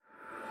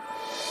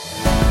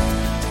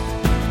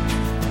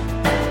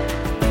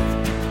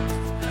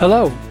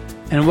Hello,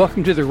 and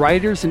welcome to the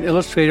Writers and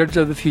Illustrators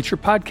of the Future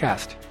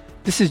podcast.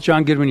 This is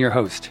John Goodwin, your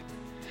host.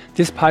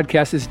 This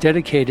podcast is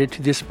dedicated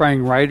to the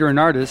aspiring writer and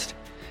artist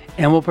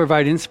and will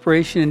provide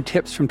inspiration and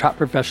tips from top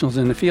professionals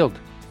in the field.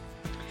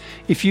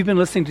 If you've been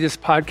listening to this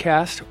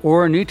podcast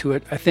or are new to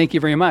it, I thank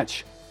you very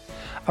much.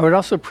 I would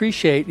also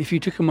appreciate if you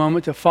took a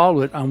moment to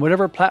follow it on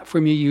whatever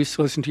platform you use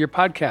to listen to your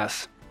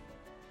podcasts.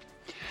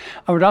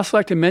 I would also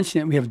like to mention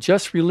that we have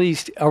just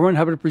released L. Ron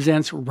Hubbard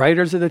Presents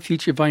Writers of the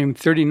Future Volume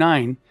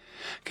 39,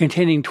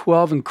 containing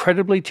 12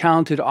 incredibly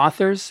talented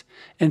authors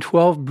and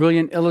 12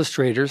 brilliant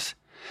illustrators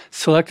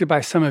selected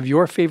by some of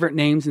your favorite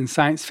names in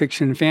science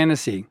fiction and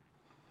fantasy.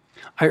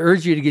 I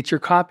urge you to get your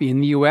copy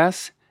in the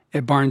U.S.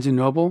 at Barnes &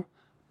 Noble,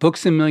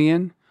 Books A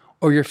Million,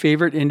 or your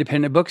favorite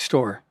independent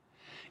bookstore.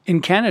 In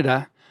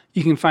Canada,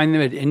 you can find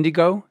them at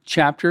Indigo,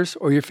 Chapters,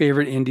 or your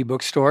favorite indie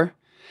bookstore.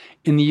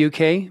 In the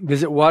UK,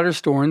 visit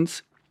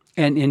Waterstones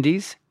and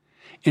Indies.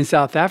 In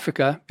South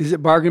Africa,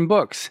 visit Bargain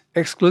Books,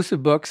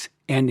 Exclusive Books,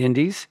 and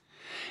Indies.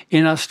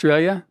 In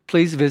Australia,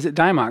 please visit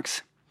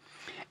Dymox.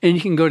 And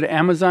you can go to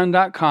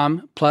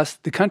Amazon.com plus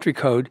the country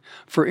code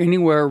for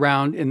anywhere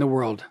around in the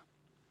world.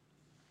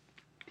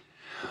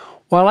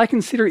 While I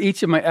consider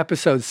each of my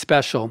episodes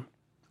special,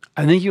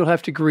 I think you'll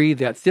have to agree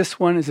that this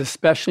one is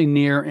especially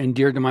near and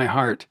dear to my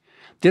heart.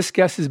 This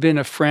guest has been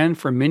a friend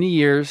for many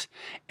years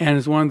and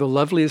is one of the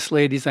loveliest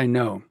ladies I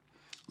know,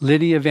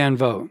 Lydia van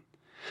Vogt,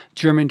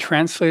 German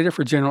translator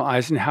for General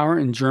Eisenhower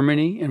in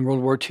Germany in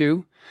World War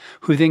II,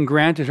 who then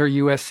granted her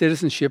U.S.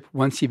 citizenship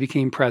once he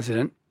became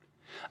president,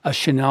 a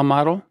Chanel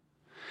model,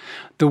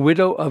 the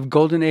widow of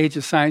Golden Age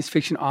of science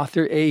fiction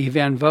author A.E.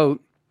 van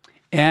Vogt,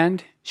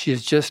 and she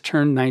has just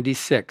turned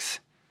 96.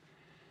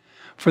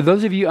 For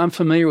those of you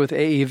unfamiliar with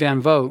A.E.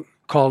 van Vogt,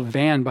 called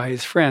Van by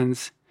his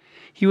friends,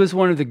 he was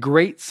one of the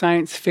great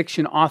science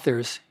fiction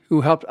authors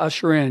who helped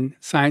usher in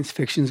science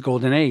fiction's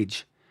golden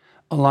age,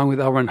 along with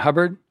L. Ron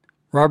Hubbard,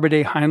 Robert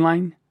A.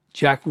 Heinlein,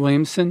 Jack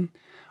Williamson,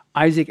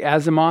 Isaac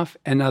Asimov,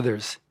 and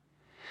others.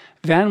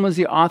 Van was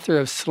the author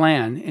of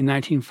Slan in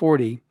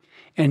 1940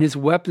 and his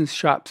weapons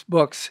shops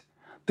books,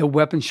 The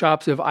Weapon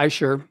Shops of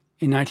Aesher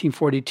in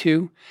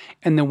 1942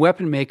 and The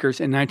Weapon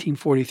Makers in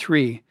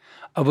 1943,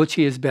 of which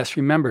he is best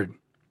remembered.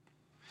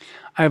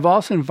 I have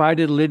also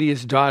invited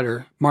Lydia's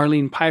daughter,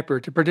 Marlene Piper,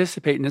 to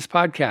participate in this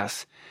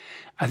podcast.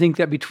 I think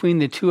that between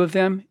the two of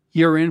them,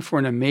 you're in for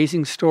an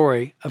amazing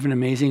story of an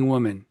amazing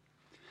woman.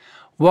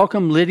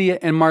 Welcome, Lydia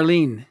and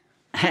Marlene.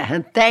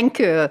 Thank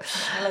you.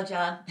 Hello,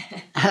 John.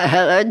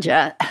 Hello,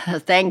 John.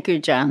 Thank you,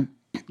 John.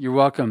 You're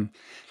welcome.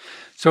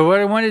 So what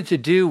I wanted to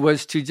do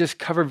was to just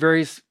cover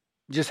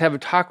just have a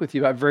talk with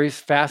you about various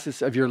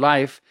facets of your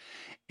life.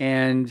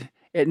 And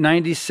at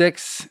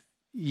 96,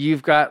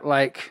 you've got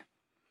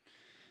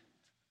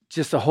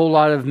just a whole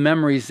lot of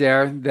memories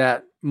there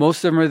that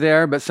most of them are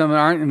there, but some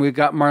aren't. And we've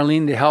got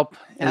Marlene to help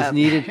as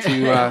needed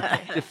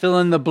to fill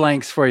in the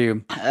blanks for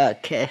you.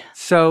 Okay.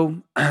 So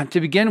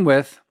to begin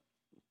with,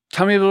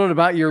 tell me a little bit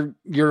about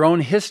your own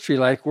history,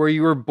 like where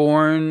you were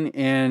born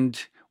and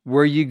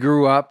where you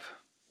grew up,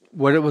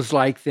 what it was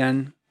like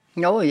then.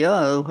 Oh,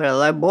 yeah.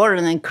 Well, I born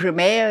in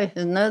Crimea.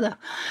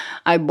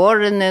 I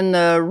born in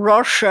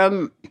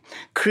Russia,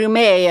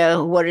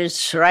 Crimea, where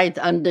it's right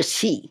on the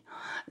sea,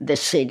 the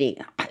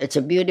city. It's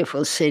a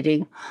beautiful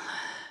city.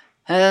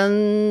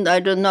 And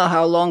I don't know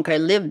how long I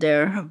lived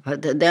there,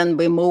 but then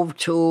we moved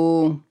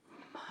to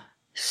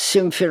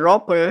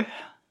Simferopol,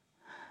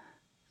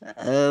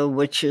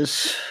 which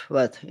is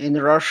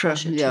in Russia?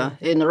 Yeah,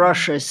 in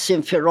Russia,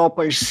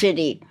 Simferopol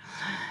city.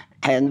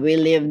 And we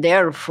lived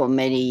there for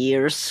many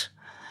years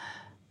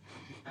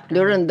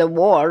during the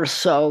war.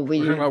 So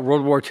we're talking about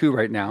World War II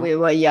right now. We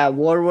were,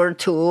 World War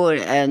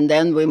II, and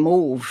then we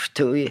moved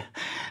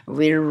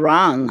we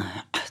ran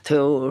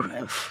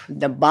to,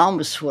 the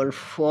bombs were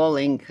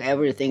falling,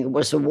 everything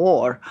was a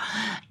war.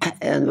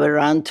 And we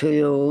ran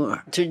to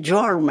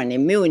Germany,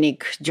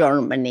 Munich,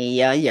 Germany.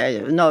 Yeah.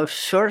 No,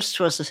 first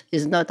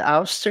is not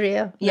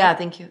Austria? Yeah, I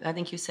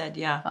think you said,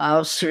 yeah.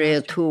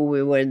 Austria too,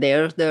 we were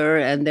there,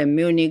 and then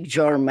Munich,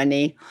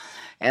 Germany.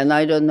 And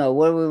I don't know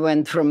where we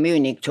went from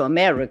Munich to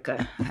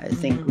America. I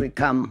think we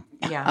come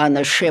on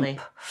a ship.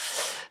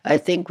 I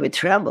think we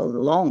traveled a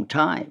long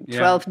time. Yeah.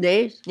 12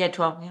 days? Yeah,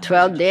 12. Yeah.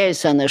 12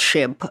 days on a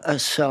ship.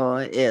 So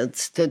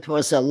it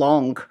was a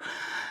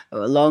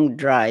long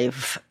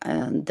drive,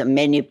 and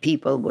many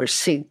people were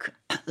sick,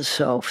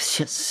 so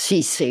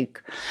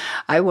seasick.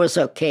 I was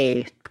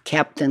okay.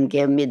 Captain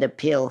gave me the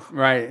pill.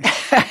 Right.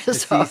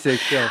 So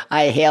seasick pill.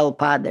 I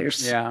help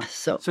others. Yeah.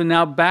 So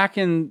now back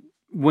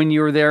when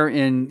you were there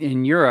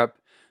in Europe,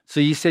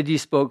 so you said you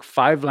spoke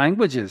 5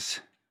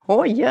 languages.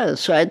 Oh,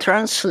 yes. I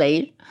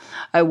translate.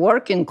 I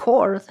work in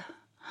court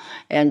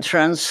and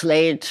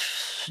translate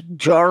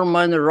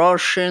German,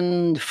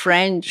 Russian,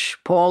 French,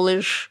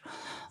 Polish.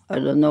 I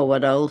don't know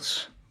what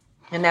else.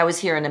 And that was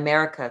here in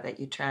America that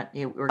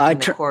you worked in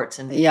the courts.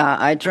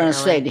 I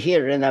translate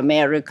here in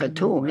America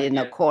too, in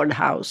a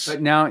courthouse.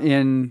 But now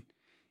in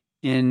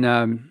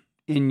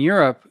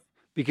Europe,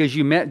 because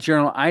you met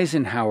General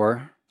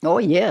Eisenhower. Oh,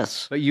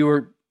 yes. But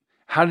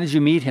how did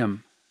you meet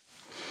him?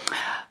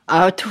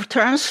 To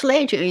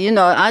translate,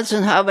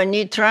 Eisenhower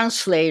need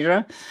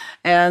translator,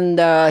 and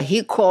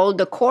he called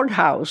the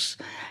courthouse,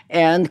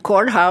 and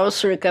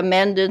courthouse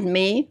recommended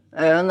me,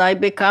 and I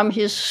become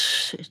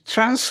his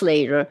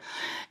translator,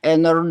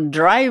 and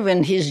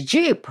driving his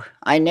Jeep.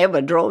 I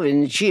never drove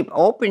in a Jeep,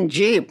 open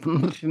Jeep.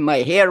 My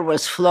hair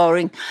was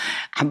flowing,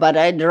 but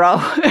I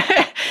drove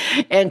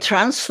and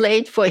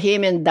translate for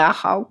him in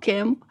Dachau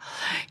camp,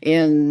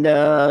 in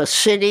the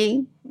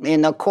city,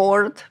 in a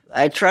court.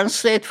 I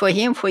translate for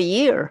him for a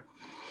year.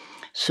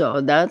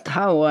 So that's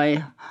how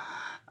I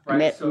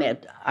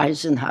met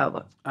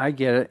Eisenhower. I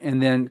get it.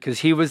 And then, because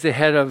he was the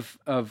head of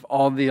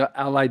all the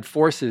Allied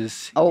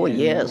forces in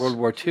World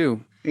War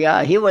II.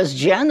 Yeah, he was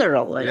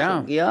general, I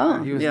think.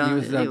 Yeah. He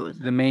was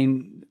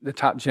the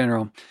top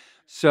general.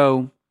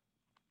 So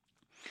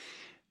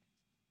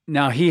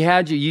now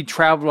you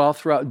traveled all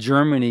throughout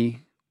Germany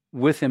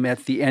with him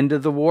at the end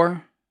of the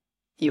war?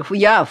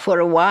 Yeah, for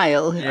a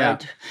while. Yeah.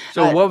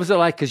 So what was it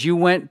like? Because you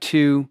went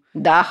to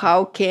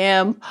Dachau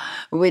camp.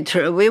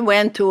 We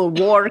went to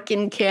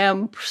working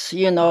camps.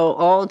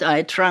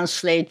 I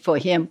translate for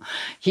him.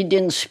 He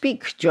didn't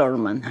speak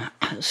German,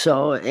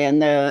 so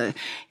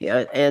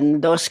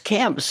and those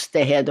camps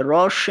they had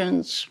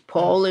Russians,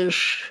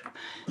 Polish,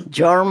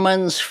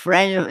 Germans,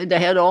 French. They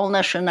had all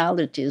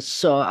nationalities.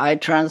 So I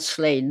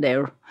translate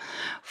their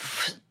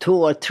 2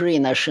 or 3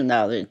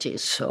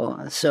 nationalities.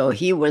 So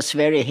he was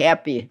very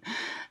happy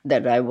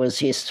that I was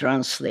his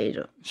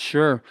translator.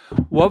 Sure.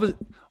 What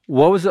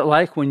was it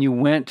like when you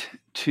went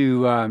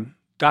to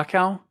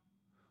Dachau?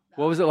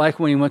 What was it like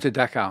when you went to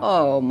Dachau?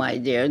 Oh, my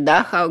dear,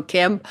 Dachau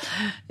camp,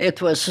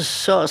 it was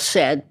so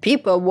sad.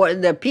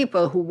 The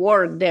people who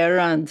worked there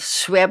and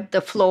swept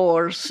the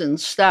floors and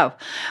stuff,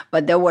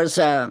 but there was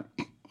a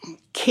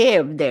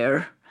cave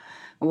there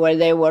where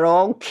they were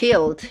all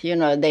killed. They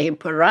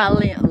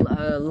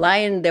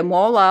lined them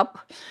all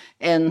up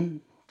and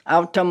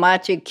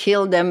automatic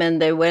killed them, and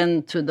they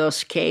went to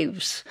those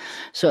caves.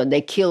 So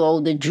they killed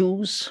all the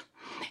Jews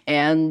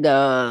and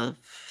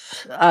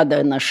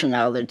other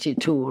nationality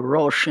too,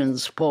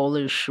 Russians,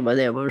 Polish,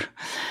 whatever.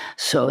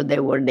 So they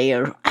were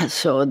there.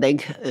 So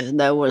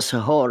that was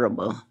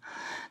horrible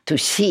to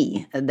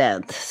see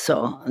that.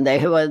 So they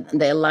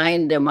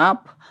lined them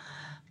up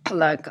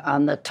like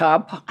on the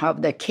top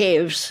of the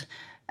caves,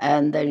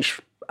 and then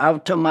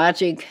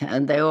automatic,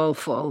 and they all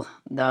fall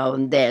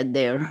down dead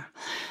there.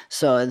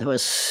 So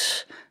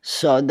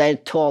they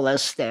told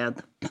us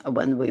that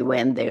when we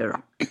went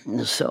there.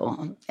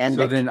 So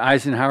then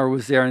Eisenhower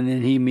was there, and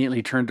then he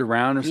immediately turned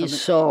around or something? He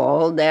saw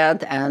all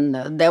that, and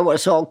that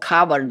was all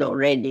covered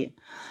already.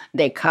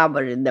 They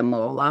covered them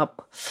all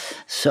up.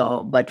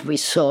 So, but we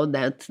saw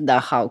that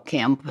Dachau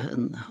camp,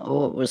 and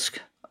it was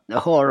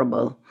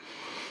horrible.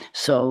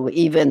 So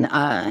even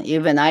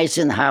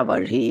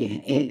Eisenhower,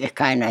 he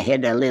kind of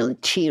had a little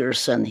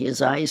tears in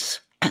his eyes.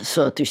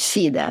 So to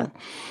see that,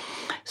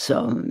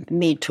 so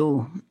me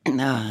too,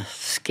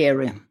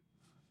 scary.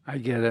 I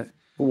get it.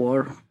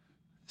 War.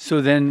 So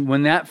then,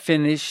 when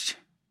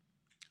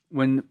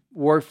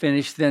war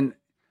finished, then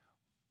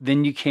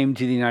you came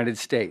to the United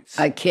States.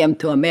 I came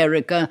to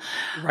America.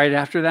 Right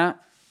after that?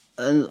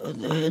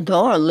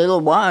 No, a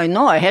little while.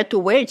 No, I had to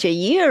wait a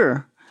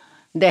year.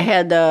 They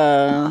had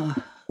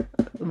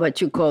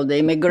what you call the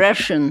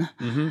immigration,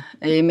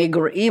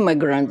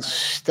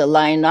 immigrants to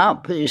line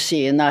up, you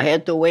see, and I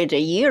had to wait a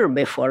year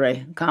before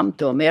I come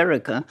to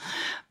America.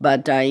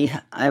 But I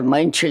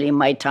eventually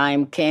my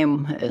time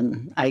came,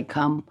 and I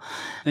come.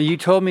 Now you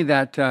told me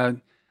that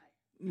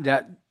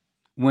that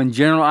when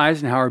General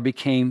Eisenhower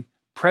became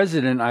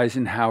President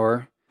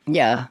Eisenhower,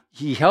 yeah,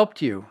 he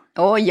helped you.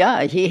 Oh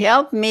yeah, he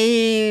helped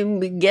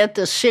me get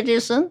a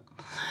citizen.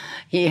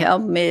 He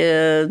helped me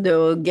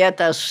to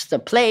get us the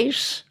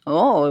place.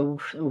 Oh,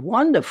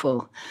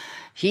 wonderful.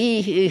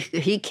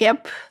 He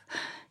kept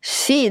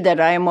see that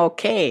I'm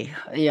okay.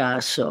 Yeah,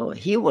 so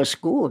he was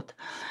good.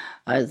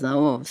 I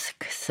know,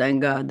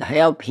 thank God,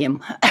 help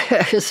him.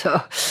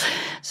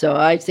 so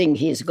I think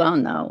he's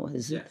gone now.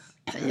 Yes.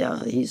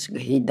 Yeah,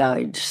 he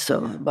died.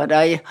 So, but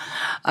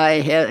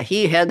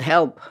he had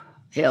help.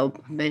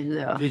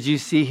 Did you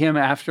see him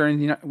after,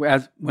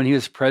 when he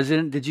was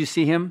president? Did you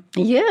see him?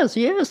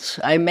 Yes.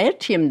 I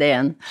met him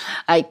then.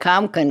 I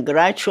come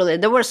congratulate.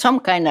 There was some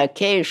kind of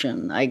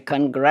occasion. I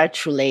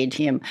congratulate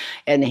him,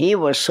 and he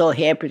was so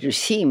happy to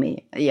see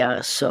me. Yeah,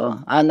 so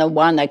on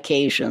one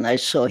occasion I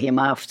saw him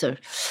after.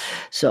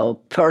 So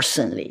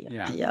personally,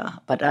 yeah.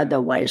 But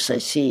otherwise I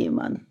see him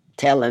on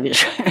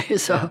television.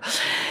 So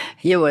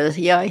he was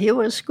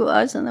good.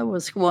 I thought it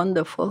was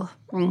wonderful.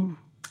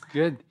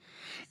 Good.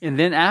 And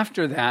then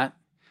after that,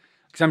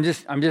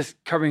 because I'm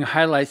just covering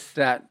highlights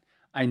that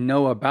I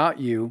know about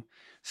you.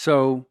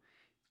 So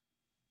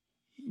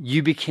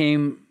you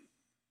became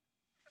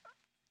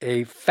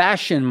a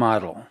fashion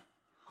model.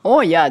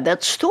 Oh yeah,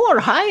 that store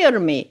hired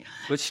me.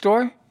 Which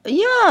store?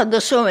 Yeah,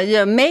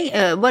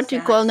 what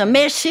you call the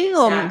Macy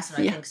or Saks, I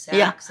think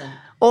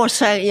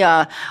Saks.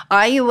 Yeah.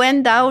 I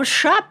went out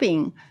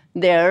shopping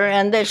there,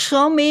 and they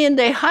saw me, and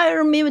they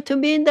hired me to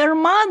be their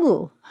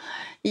model.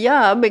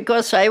 Yeah,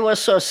 because I was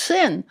so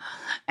thin.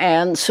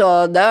 And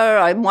so there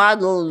I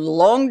modeled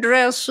long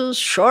dresses,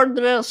 short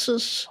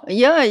dresses.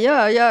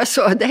 Yeah.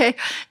 So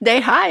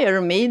they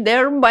hire me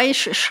there by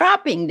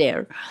shopping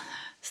there.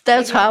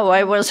 That's how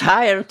I was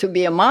hired to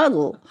be a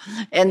model.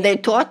 And they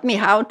taught me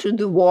how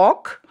to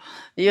walk.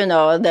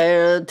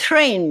 They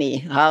trained me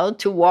how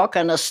to walk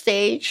on a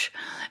stage.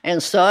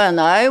 And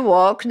I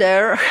walked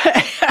there.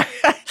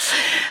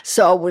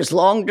 So it was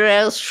long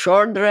dress,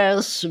 short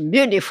dress,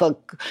 beautiful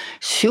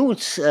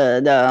suits.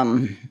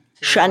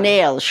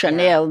 Chanel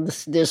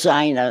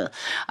designer,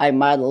 I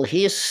modeled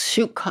his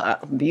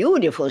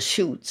beautiful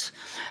suits.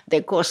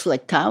 They cost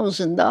like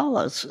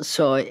 $1,000.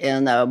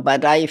 So,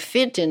 but I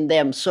fit in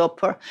them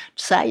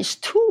size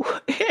 2.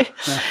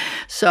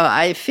 So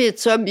I fit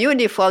so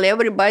beautiful.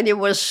 Everybody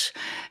was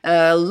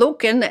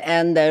looking,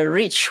 and the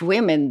rich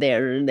women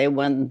there, they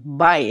went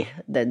buy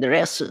the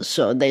dresses.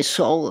 So they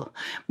sold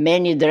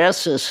many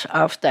dresses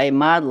after I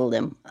modeled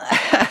them.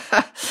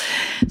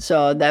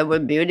 So they were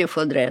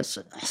beautiful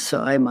dresses.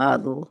 So I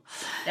modeled.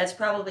 That's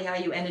probably how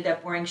you ended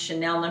up wearing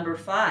Chanel No.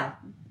 5.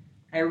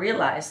 I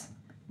realize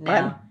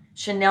now.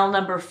 Chanel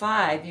No.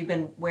 5, you've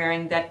been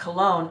wearing that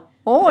cologne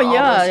for all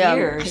those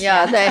years.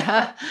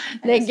 Yeah,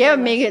 they gave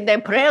me the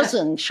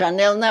present,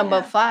 Chanel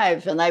No.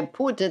 5, and I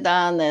put it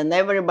on, and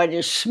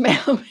everybody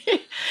smelled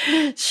me.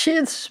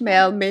 She'd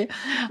smell me.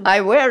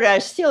 I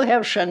still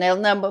have Chanel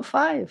No.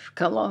 5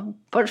 cologne,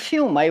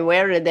 perfume. I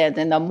wear that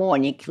in the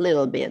morning a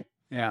little bit.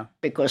 Yeah.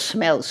 Because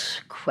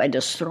smells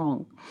quite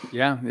strong.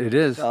 Yeah, it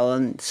is.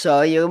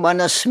 So you want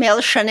to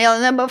smell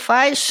Chanel No.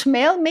 5?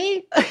 Smell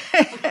me?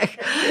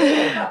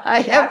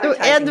 I have to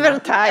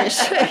advertise.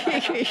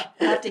 I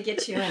have to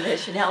get you into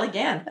Chanel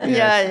again.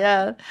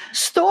 Yeah.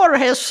 Store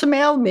has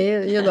smelled me.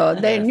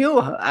 They knew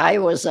I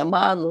was a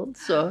model.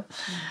 So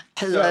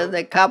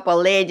the couple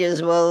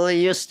ladies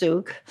used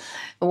to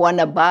want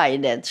to buy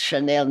that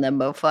Chanel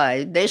No.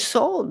 5. They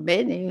sold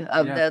many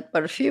of that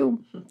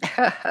perfume.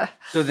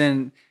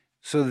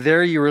 So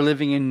there you were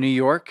living in New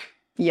York?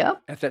 Yeah.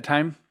 At that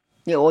time?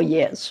 Oh,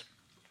 yes.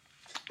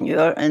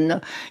 You're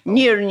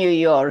near New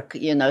York,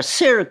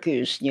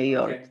 Syracuse, New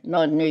York. Okay.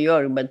 Not New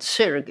York, but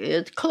Syracuse.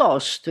 It's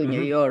close to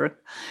New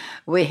York.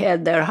 We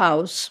had their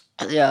house.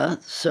 Yeah,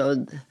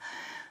 so...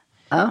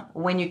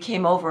 When you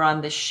came over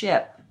on the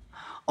ship...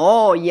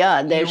 Oh,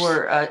 yeah. You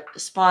were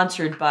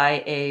sponsored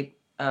by a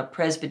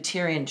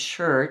Presbyterian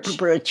church.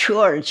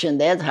 Church, and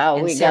that's how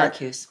we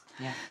Syracuse. got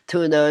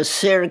to the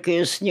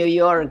Syracuse, New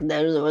York.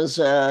 There was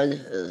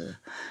a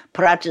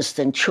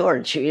Protestant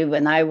church.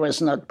 Even I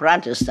was not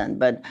Protestant,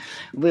 but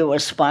we were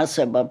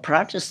sponsored by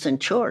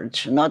Protestant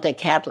church, not a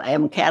Catholic. I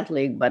am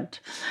Catholic, but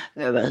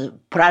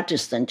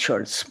Protestant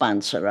church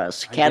sponsor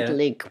us.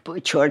 Catholic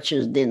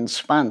churches didn't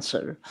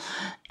sponsor.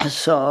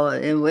 So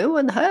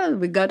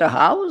we got a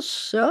house.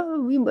 So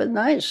we were a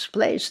nice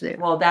place there.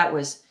 Well, that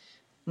was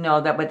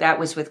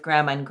with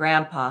Grandma and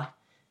Grandpa.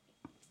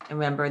 I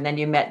remember, and then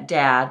you met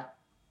Dad.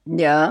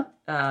 Yeah.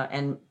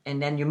 And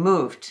then you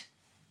moved.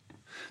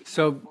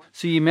 So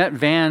you met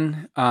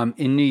Van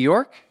in New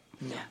York?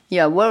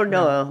 Yeah,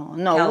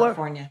 no,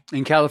 California.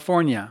 In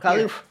California.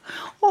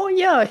 Oh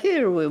yeah,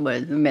 here we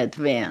met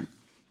Van.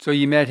 So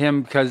you met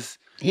him because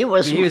he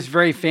was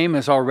very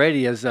famous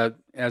already as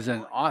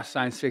an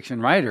science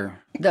fiction writer.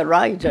 The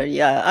writer,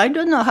 yeah. I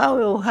don't know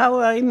how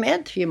I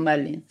met him,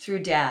 Marlene. Through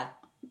Dad.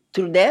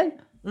 Through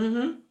Dad?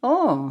 Mm-hmm.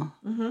 Oh.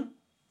 Mm-hmm.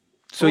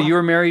 So you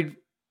were married.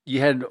 You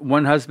had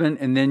one husband,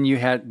 and then you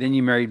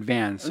married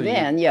Van. So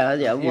Van,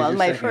 yeah. Well,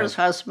 my first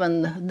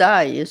husband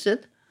died. Is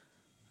it?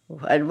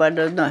 I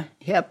don't know.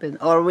 Happened,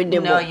 or we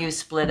divorced. No, you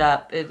split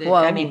up. That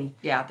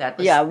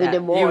was. We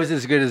divorced. He was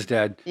as good as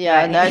dead.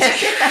 Yeah,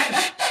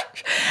 that's.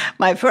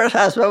 My first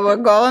husband was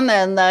gone,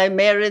 and I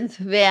married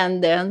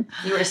Van. Then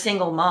you were a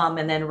single mom,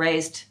 and then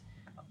raised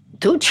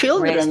 2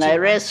 children.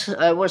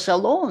 I was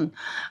alone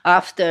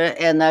after,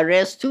 and I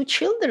raised 2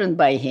 children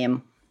by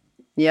him.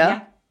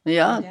 Yeah.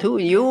 Yeah, 2,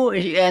 you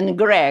and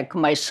Greg,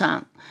 my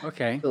son.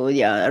 Okay. So,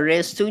 I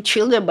raised 2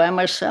 children by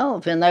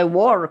myself, and I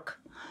work.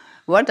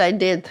 What I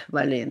did,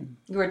 Marlene?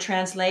 You were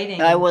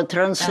translating. I was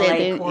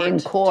translating in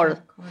court.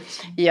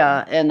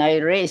 Yeah, and I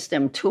raised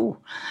them too.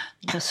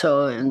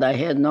 So, and I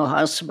had no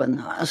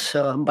husband.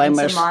 So by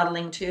myself. Some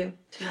modeling too?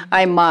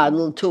 I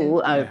model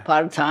too. I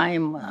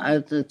part-time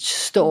at the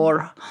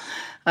store.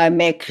 I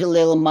make a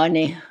little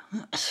money.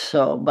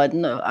 So, but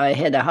no, I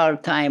had a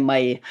hard time.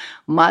 My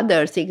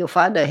mother,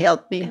 father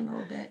helped me.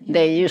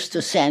 They used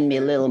to send me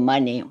a little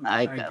money.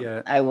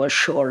 I was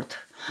short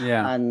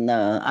on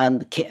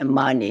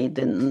money.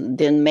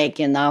 Didn't make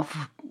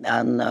enough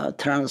on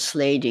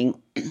translating.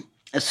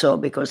 So,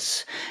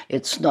 because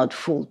it's not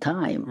full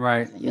time,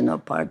 right?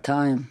 Part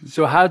time.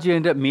 So, how'd you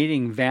end up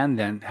meeting Van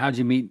then? How'd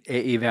you meet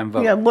A.E. Van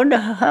Vogt? Yeah, but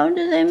how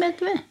did I meet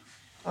Van?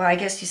 Well, I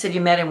guess you said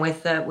you met him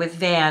with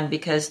Van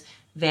because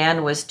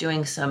Van was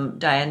doing some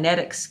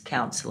Dianetics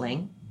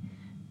counseling,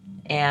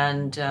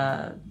 and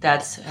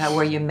that's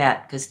where you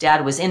met, because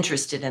Dad was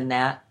interested in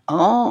that.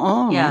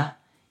 Oh. Yeah,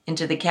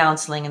 into the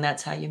counseling, and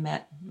that's how you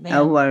met Van.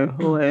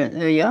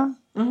 Yeah.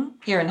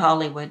 Here in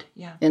Hollywood,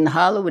 yeah. In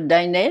Hollywood,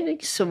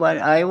 Dianetics.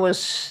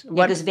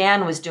 Because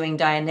Van was doing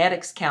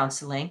Dianetics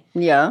counseling.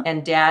 Yeah.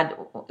 And Dad,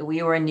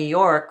 we were in New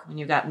York when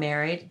you got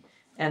married,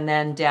 and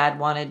then Dad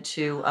wanted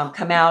to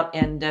come out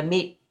and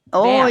meet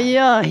Oh Van.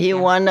 yeah, he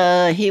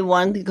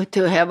wanted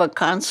to have a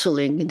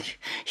counseling.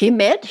 He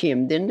met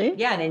him, didn't he?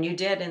 Yeah, and then you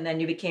did, and then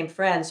you became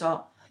friends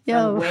all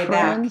Yeah, from way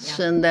friends, back.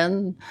 Yeah. and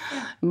then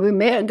we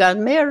got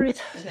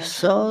married.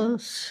 So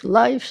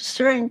life's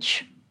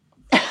strange.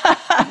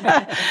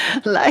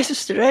 Life's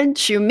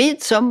strange. You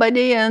meet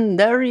somebody, and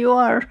there you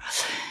are.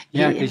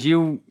 Yeah, because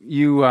you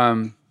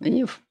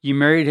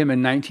married him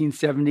in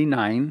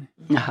 1979,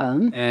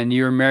 and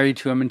you were married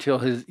to him until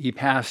he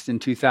passed in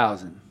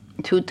 2000.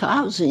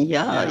 2000,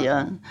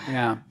 yeah.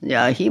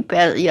 Yeah. He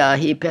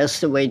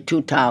passed away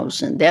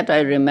 2000. That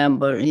I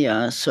remember.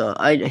 Yeah, so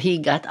he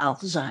got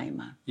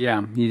Alzheimer.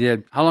 Yeah, he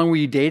did. How long were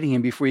you dating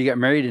him before you got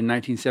married in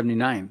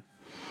 1979?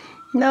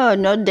 No,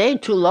 not day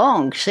too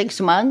long.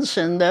 6 months,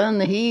 and then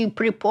he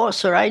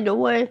proposed right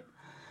away.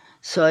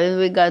 So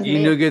we got. You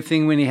knew a good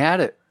thing when he had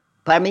it.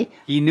 Pardon me?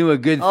 He knew a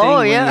good thing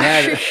when he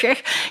had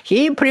it.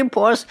 He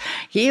proposed.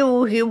 He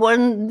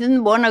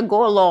didn't want to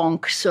go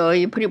along, so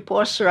he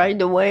proposed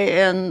right away,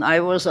 and I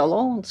was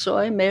alone. So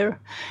I married.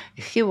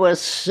 He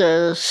was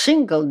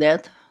single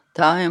that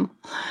time,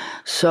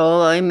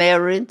 so I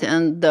married,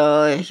 and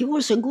he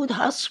was a good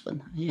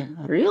husband. Yeah,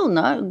 real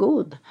not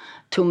good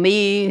to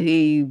me.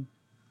 He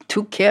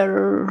took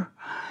care,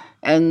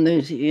 and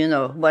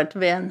what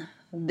Van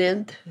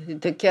did. He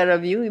took care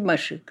of you. He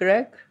must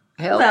correct.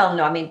 Help. Well,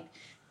 no, I mean.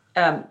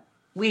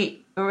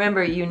 We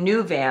remember you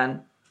knew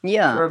Van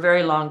for a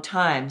very long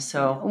time,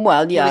 so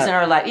he was in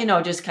our life,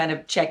 just kind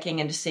of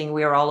checking and seeing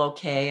we were all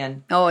okay,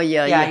 and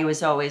he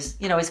was always,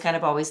 he's kind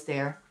of always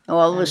there,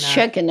 always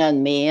checking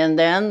on me, and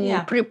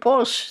then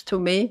proposed to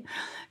me,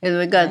 and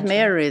we got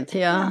married.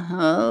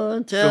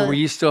 Yeah. So were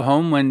you still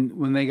home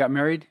when they got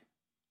married,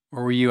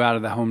 or were you out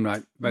of the home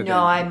by then?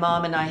 No,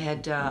 Mom and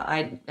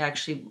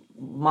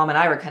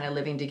I were kind of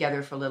living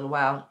together for a little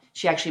while.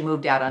 She actually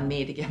moved out on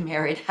me to get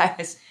married.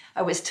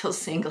 I was still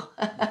single.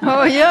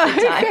 Oh yeah,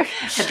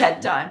 at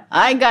that time.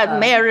 I got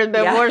married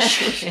before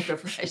she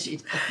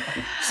did.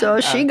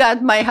 So she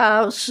got my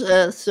house.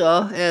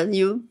 And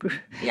you.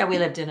 Yeah, we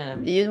lived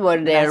in you were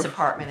there nice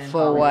apartment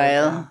for a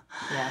while.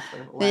 For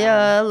a while.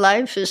 Yeah,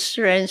 life is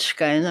strange,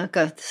 kind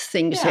of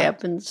things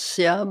happens.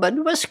 Yeah, but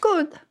it was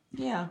good.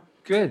 Yeah.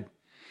 Good.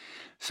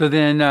 So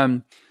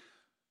then,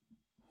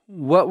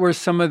 what are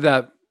some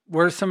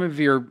of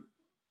your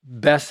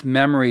best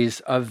memories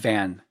of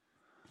Van?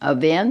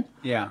 Of Van?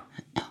 Yeah.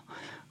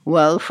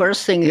 Well,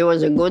 first thing, he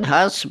was a good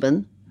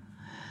husband,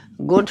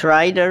 good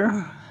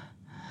writer,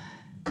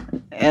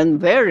 and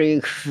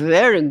very,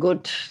 very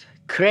good,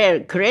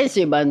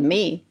 crazy about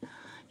me.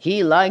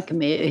 He liked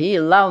me, he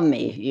loved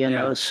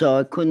me, so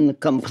I couldn't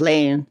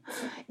complain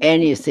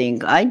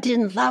anything. I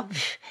didn't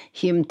love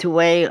him the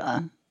way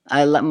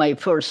I love my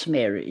first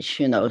marriage,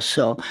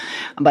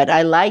 but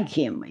I like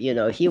him,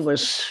 he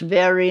was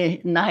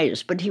very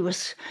nice, but he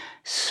was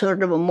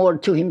sort of more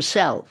to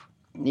himself.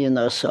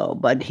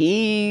 But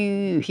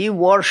he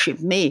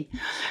worshipped me,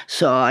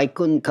 so I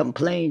couldn't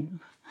complain.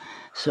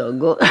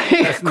 So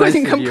I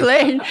couldn't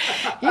complain.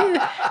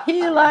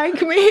 He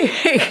liked me.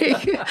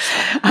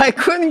 I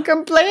couldn't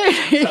complain.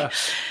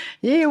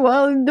 He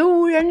will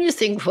do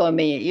anything for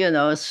me,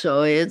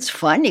 So it's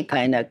funny,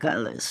 kind of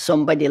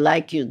somebody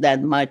like you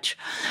that much.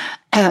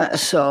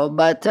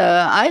 But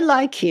I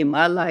like him.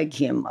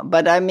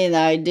 But I mean,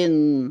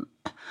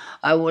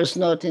 I was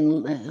not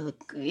in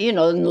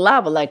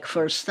love like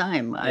first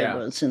time. I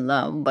was in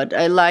love, but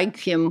I like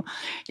him.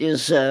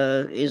 Is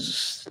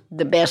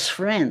the best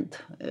friend.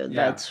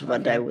 That's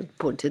what I would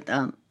put it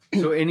on.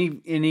 So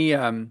any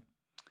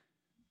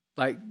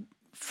like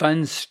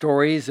fun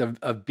stories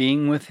of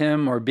being with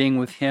him or being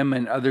with him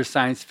and other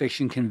science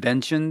fiction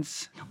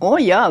conventions? Oh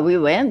yeah, we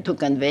went to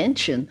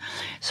convention.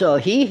 So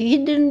he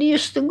didn't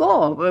used to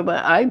go,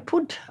 but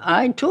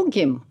I took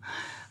him.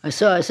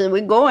 So I said,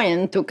 we're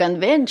going to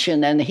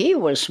convention, and he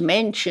was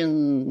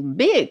mentioned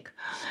big.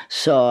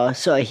 So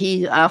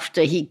he,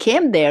 after he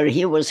came there,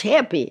 he was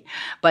happy,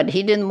 but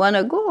he didn't want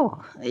to go.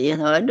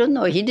 I don't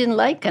know, he didn't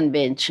like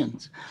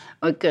conventions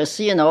because,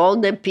 all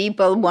the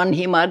people want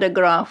him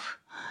autograph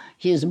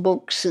his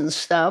books and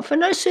stuff.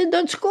 And I said,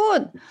 that's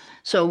good.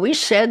 So we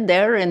sat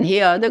there and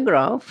he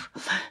autographed.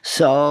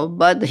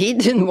 But he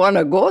didn't want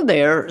to go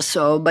there.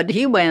 But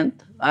he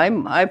went.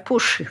 I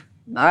pushed him.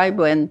 I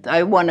went.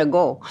 I want to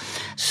go.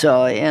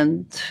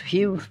 And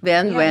he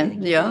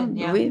went. Yeah.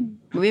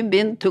 We've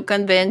been to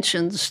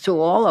conventions, to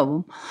all of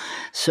them.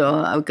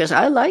 Because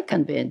I like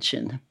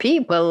convention.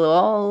 People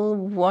all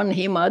want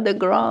him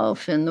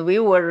autograph, and we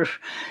were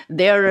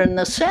there in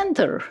the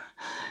center.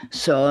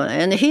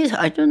 And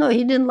I don't know,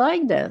 he didn't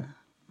like that.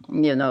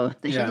 He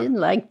didn't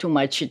like too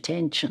much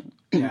attention.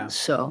 Yeah.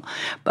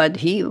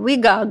 But we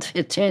got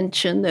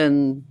attention,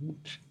 and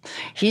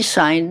he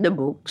signed the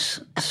books,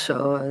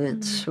 so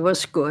it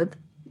was good.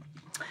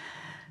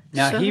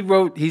 Now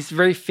he's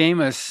very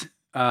famous,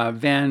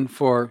 Van,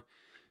 for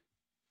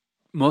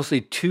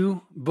mostly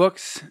two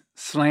books,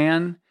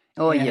 Slan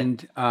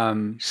and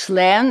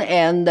Slan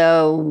and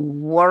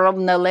War of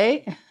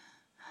Nalay.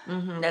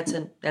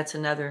 That's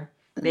another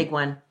big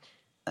one.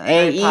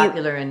 Very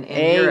popular in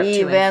Europe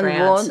too, in Van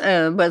France.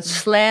 Vogt, but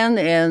Slan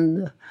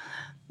and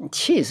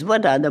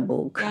what other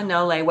book? Yeah,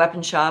 Nolay,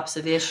 Weapon Shops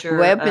of Isher.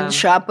 Weapon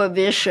Shop of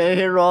Isher,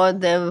 he wrote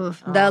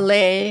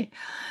Dalay.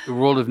 The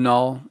World of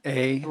Null,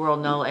 A. The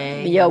World Null,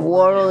 A. Yeah,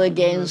 War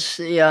Against,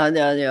 He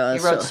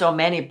wrote so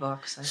many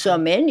books. So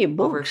many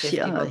books, over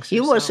 50 books He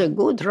was a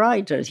good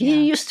writer.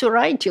 He used to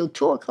write till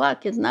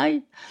 2:00 at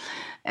night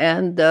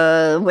and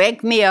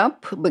wake me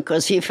up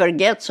because he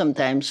forgets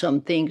sometimes some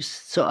things.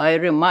 So I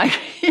remind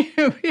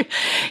him,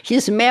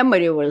 his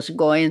memory was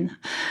going,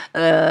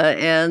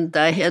 and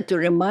I had to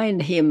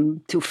remind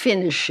him to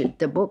finish it,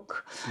 the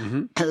book.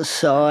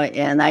 So,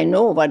 and I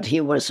know what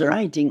he was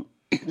writing.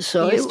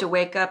 So he used to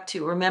wake up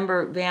to,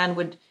 remember Van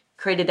would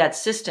created that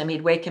system.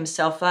 He'd wake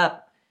himself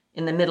up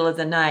in the middle of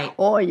the night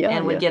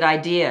and would get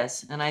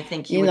ideas. And I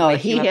think he would wake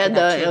he you up had for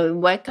that too.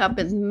 wake up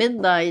at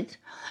midnight,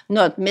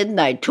 not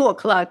midnight,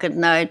 2:00 at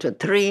night or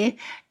 3,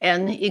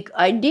 and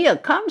idea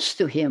comes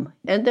to him,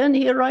 and then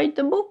he write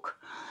the book.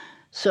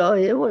 So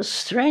it was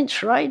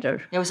strange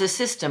writer. It was a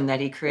system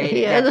that he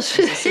created. It was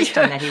a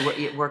system that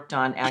he worked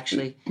on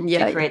actually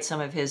to create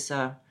some of his,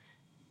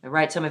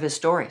 write some of his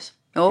stories.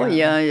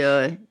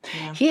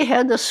 He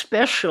had a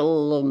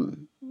special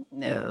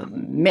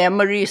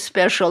memory,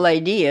 special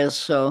ideas,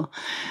 so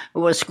it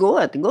was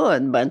good,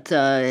 but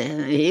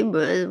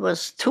it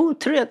was 2,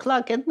 3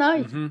 o'clock at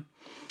night.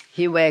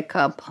 He wake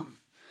up.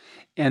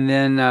 And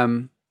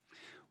then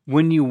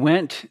when you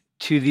went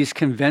to these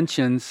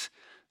conventions,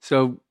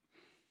 so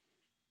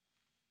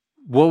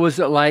what was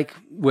it like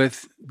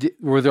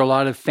were there a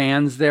lot of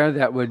fans there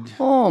that would...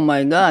 Oh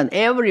my God,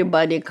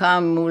 everybody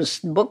come with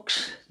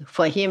books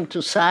for him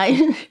to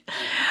sign.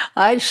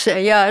 I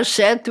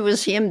sat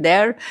with him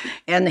there,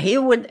 and he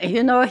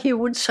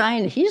would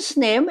sign his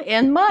name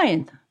and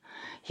mine.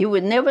 He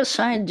would never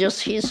sign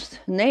just his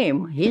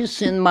name,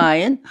 his and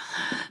mine.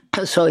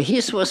 So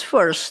his was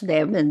first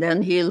name, and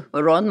then he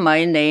wrote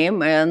my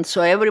name, and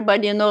so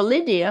everybody know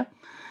Lydia.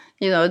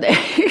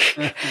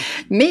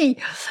 Me.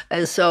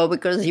 And so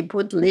because he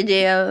put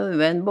Lydia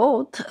van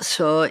Vogt,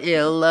 so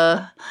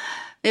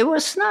it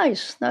was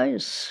nice.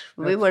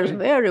 We were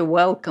very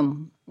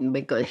welcome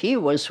because he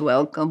was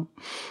welcome.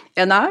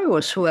 And I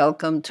was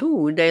welcome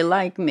too. They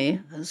like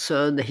me.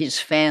 So his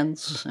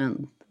fans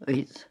and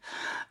his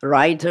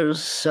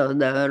writers. So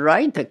the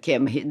writer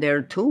came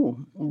there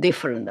too,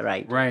 different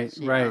writers.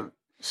 Right.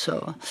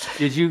 So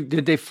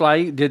did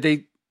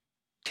they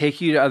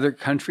take you to other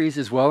countries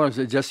as well, or is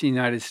it just the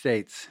United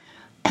States?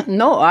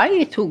 No,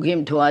 I took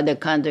him to other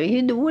countries.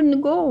 He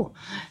wouldn't go.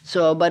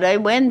 So, but I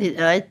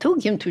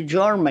took him to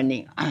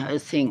Germany, I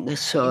think.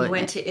 So he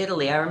went to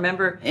Italy. I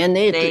remember and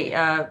they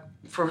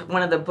for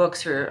one of the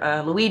books, or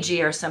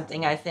Luigi or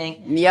something, I think.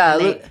 Yeah.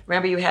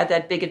 Remember you had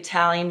that big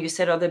Italian, you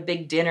said the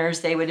big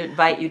dinners they would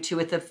invite you to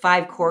with the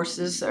 5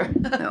 courses.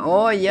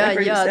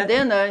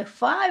 Dinner,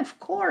 5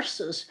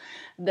 courses.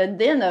 The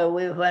dinner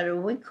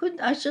we could.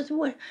 I said,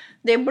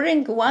 they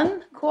bring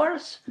 1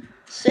 course,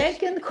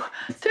 2nd course,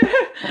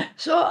 3rd.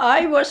 So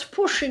I was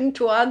pushing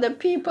to other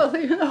people.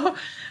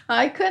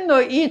 I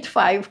cannot eat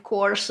 5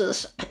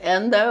 courses,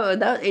 and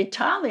the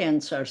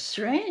Italians are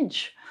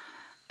strange.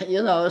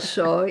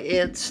 So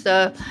it's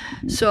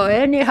so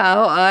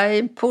anyhow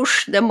I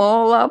pushed them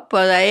all up,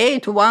 but I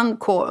ate one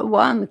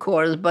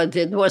course, but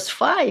it was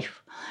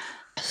 5.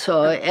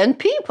 So, and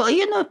people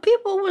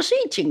was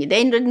eating.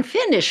 They didn't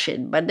finish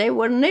it, but they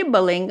were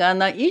nibbling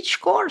on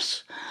each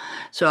course.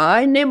 So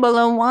I nibble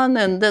on one,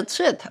 and that's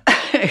it.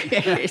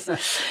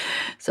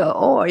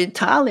 So,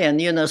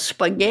 Italian,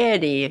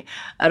 spaghetti,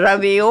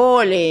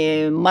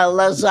 ravioli,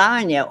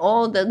 lasagna,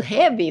 all that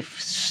heavy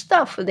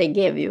stuff they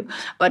give you.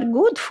 But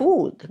good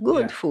food.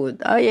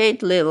 I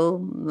ate little,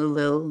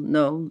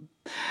 no.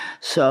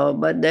 So,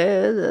 but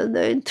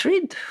they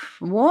treat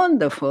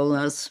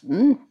wonderfulness.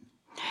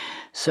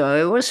 So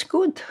it was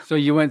good. So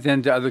you went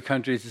then to other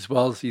countries as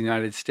well as the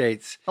United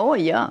States. Oh,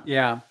 yeah.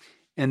 Yeah.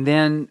 And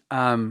then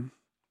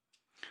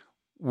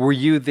were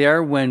you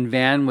there when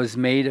Van was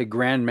made a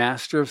Grand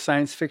Master of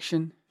Science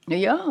Fiction?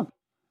 Yeah.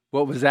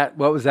 What was that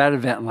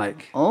event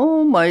like?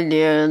 Oh, my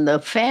dear, the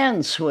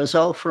fans was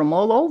all from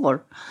all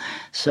over.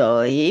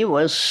 So he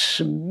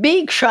was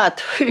big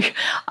shot.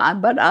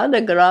 But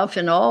autograph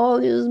and all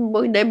his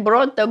books, they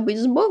brought up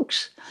his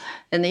books.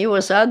 And he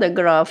was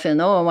autographing,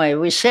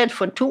 we sat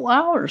for 2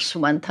 hours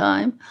one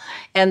time,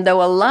 and there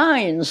were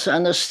lines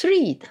on the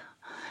street.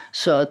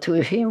 So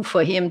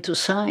for him to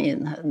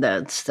sign,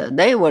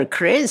 they were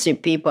crazy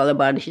people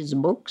about his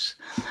books.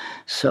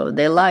 So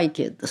they like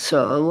it.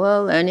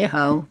 So,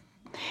 anyhow,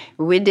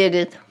 we did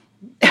it.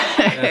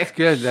 That's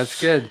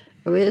good.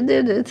 We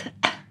did it.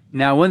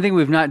 Now, one thing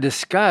we've not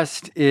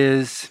discussed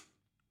is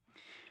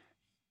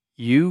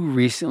you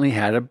recently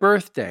had a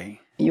birthday.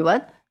 You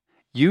what?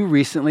 You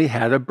recently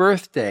had a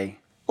birthday.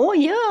 Oh,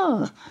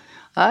 yeah.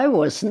 I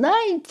was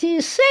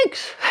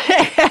 96.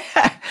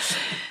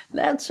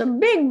 That's a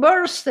big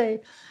birthday.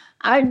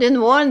 I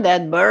didn't want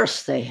that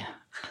birthday.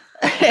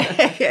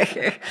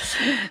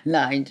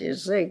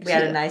 96. We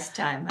had a nice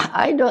time. Huh?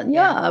 I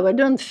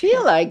don't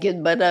feel like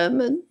it, but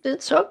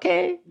it's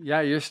okay.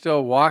 Yeah, you're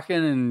still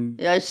walking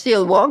and... I'm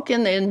still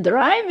walking and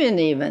driving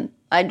even.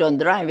 I don't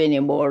drive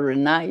anymore at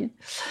night.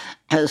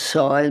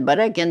 But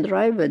I can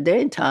drive at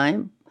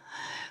daytime.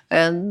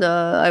 And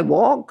I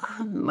walk.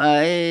 I'm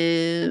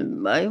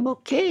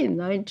okay,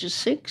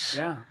 96.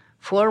 Yeah.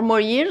 4 more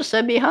years,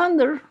 I'll be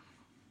 100.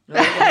 Oh,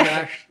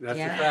 gosh, that's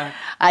a fact.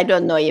 I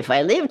don't know if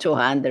I live to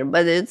 100,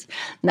 but it's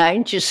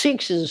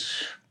 96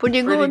 is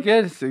pretty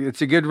good.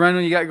 It's a good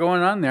run you got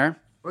going on there.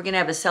 We're going to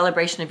have a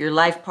celebration of your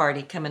life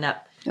party coming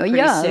up Oh, pretty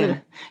yeah.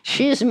 soon.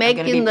 She's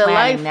making the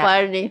life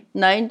party,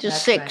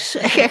 96.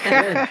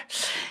 Right.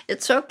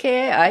 It's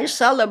okay. I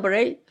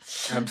celebrate.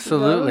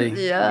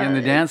 Absolutely. Yeah. In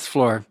the dance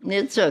floor.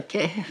 It's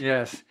okay.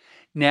 Yes.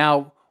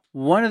 Now,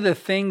 one of the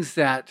things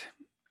that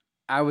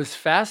I was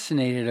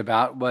fascinated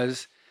about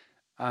was,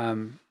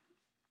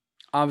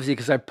 obviously,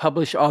 because I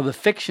publish all the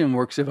fiction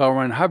works of L.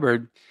 Ron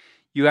Hubbard,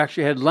 you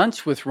actually had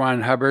lunch with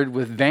Ron Hubbard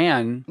with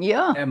Van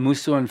at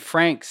Musso and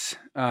Frank's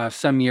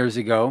some years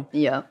ago.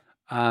 Yeah.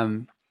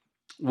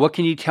 What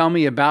can you tell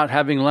me about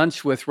having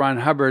lunch with Ron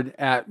Hubbard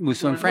at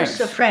Musso and Frank's?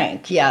 Mr.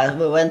 Frank, yeah.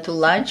 We went to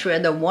lunch. We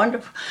had a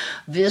wonderful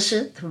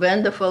visit,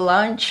 wonderful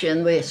lunch,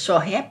 and we're so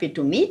happy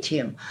to meet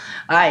him.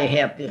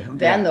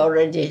 Van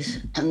already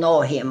know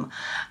him,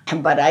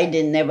 but I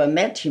never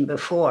met him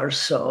before,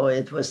 so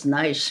it was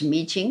nice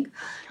meeting.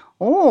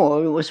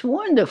 Oh, it was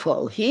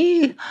wonderful.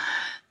 He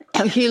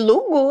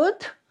looked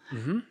good.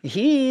 Mm-hmm.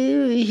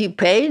 He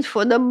paid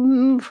for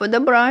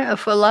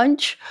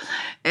lunch,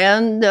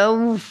 and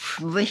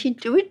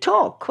we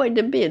talked quite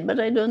a bit, but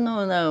I don't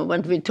know now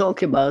what we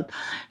talk about.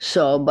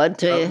 So,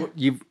 but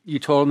you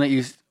told him that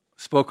you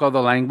spoke all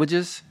the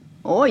languages?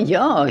 Oh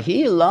yeah,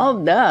 he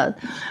loved that,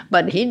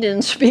 but he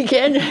didn't speak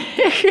any.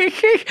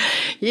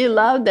 He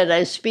loved that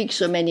I speak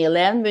so many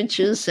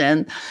languages,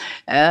 and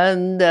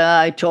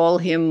I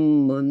told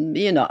him,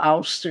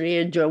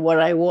 Austria, where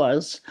I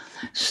was,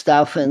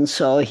 stuff, and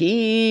so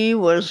he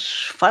was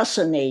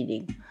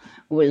fascinating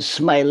with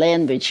my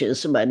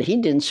languages, but he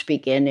didn't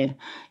speak any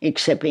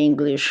except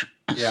English.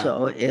 Yeah.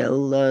 So it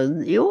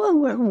was a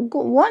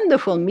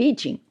wonderful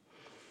meeting.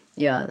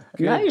 Yeah,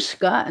 good. Nice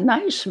guy,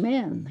 nice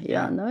man.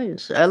 Yeah,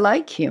 nice. I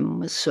like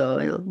him.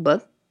 So,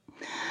 but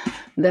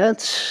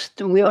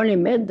we only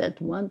met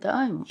that one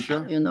time.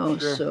 Sure. Sure.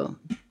 So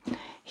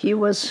he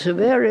was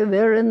very,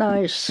 very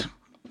nice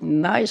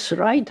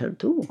writer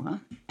too. Huh?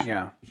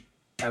 Yeah,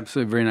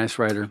 absolutely, very nice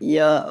writer.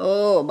 Yeah.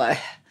 Oh my,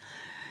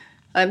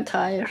 I'm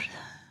tired.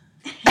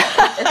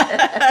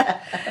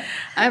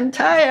 I'm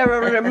tired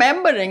of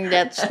remembering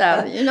that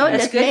stuff.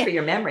 That's good for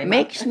your memory.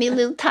 Makes me a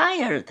little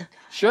tired.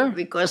 Sure.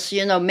 Because,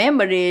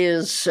 memory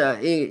is,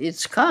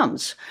 it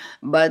comes.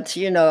 But,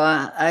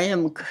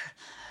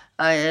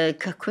 I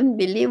couldn't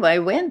believe I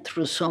went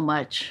through so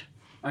much.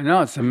 I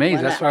know, it's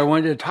amazing. That's why I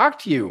wanted to talk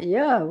to you.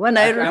 Yeah.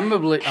 I'm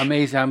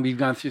amazed how you've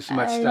gone through so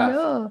much stuff. I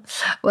know.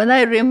 When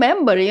I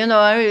remember,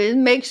 it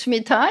makes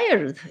me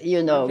tired,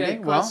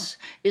 because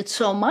it's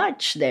so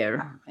much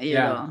there, you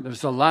know.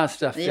 There's a lot of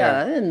stuff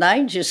there. Yeah,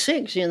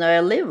 96, I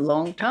lived a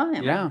long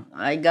time. Yeah.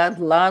 I got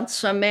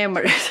lots of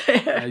memories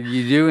there.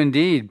 You do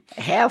indeed.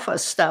 Half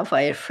of stuff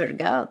I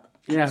forgot.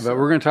 Yeah, but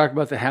we're going to talk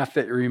about the half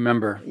that you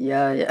remember.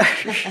 Yeah.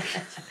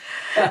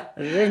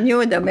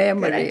 Renew the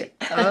memory.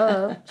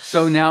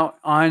 So now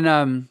on,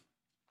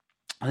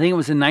 I think it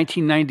was in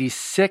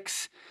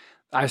 1996,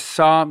 I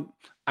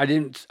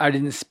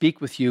didn't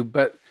speak with you,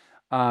 but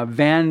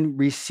Van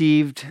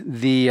received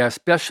the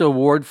special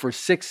award for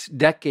 6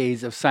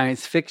 decades of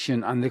science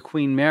fiction on the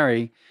Queen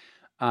Mary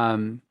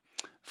from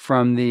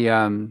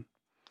the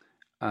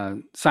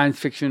science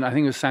fiction, I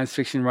think it was Science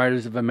Fiction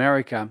Writers of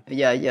America.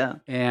 Yeah.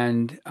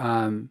 And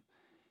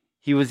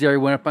he was there, he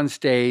went up on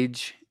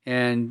stage,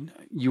 and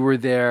you were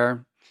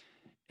there.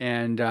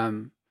 And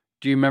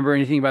do you remember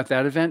anything about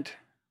that event?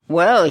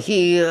 Well,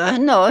 he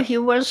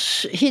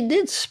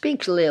did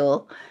speak a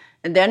little.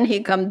 And then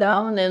he come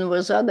down and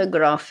was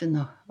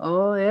autographing.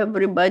 Oh,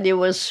 everybody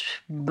was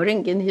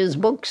bringing his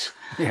books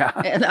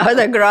and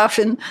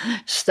autographing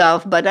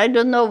stuff. But I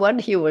don't know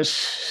what he was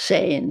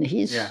saying.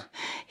 He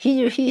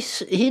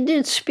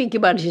did speak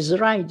about his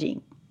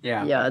writing.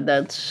 Yeah,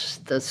 that's.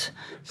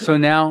 So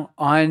now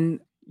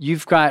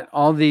you've got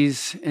all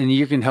these, and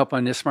you can help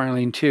on this,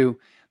 Marlene, too.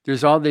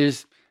 There's all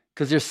these,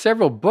 because there's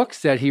several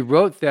books that he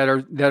wrote that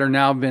are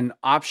now been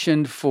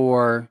optioned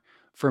for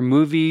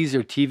movies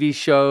or TV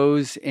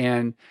shows.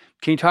 And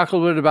can you talk a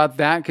little bit about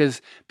that?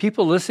 Because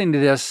people listening to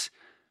this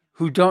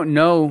who don't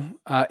know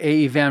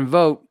A.E. Van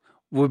Vogt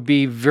would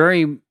be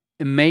very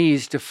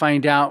amazed to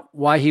find out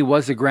why he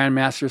was a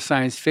grandmaster of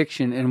science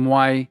fiction and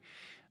why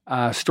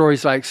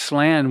stories like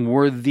Slan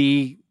were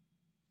the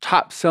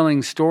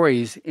top-selling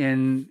stories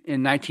in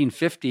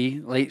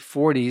 1950, late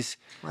 40s.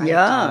 Right.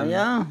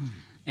 Yeah.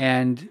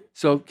 And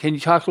so can you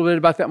talk a little bit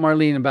about that,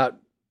 Marlene, about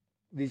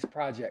these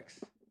projects?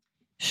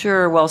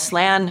 Sure. Well,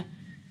 Slan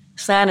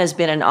Slan has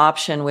been an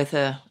option with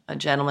a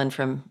gentleman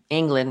from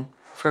England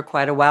for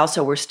quite a while,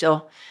 so we're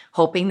still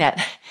hoping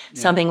that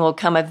something will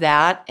come of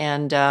that.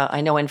 And I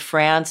know in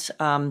France,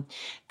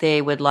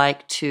 they would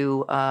like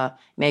to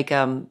make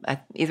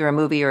either a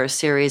movie or a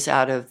series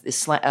out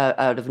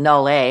of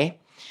Null A.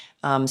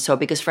 So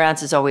because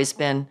France has always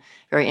been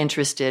very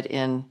interested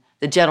in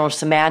the general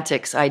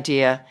semantics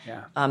idea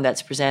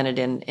that's presented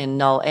in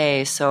Null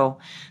A. So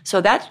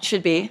that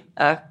should be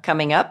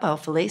coming up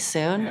hopefully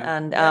soon,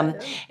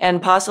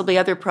 and possibly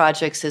other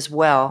projects as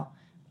well.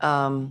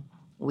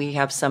 We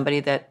have somebody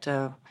that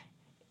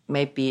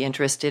may be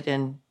interested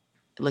in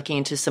looking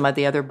into some of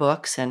the other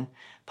books and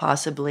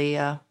possibly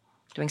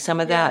doing some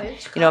of that.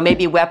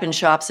 Maybe Weapon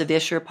Shops of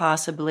Isher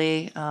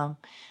possibly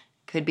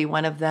could be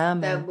one of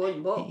them.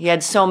 Good book. He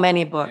had so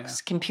many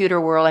books.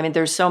 Computer World. I mean,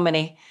 there's so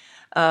many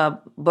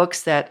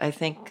books that I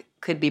think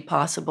could be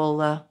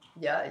possible.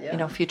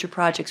 Future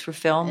projects for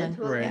film.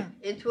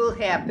 It will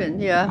happen.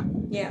 Yeah.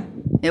 Yeah.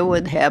 It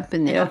would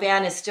happen. Yeah.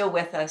 Van is still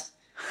with us.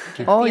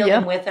 You can feel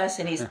him with us,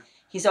 and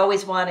he's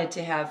always wanted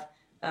to have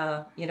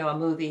a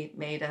movie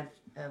made of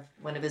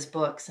one of his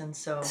books, and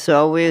so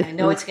I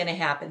know it's going to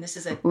happen. This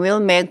is we'll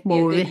make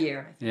movie. A good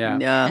year.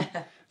 Yeah.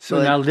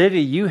 So now,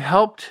 Lydia, you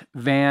helped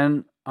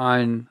Van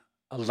on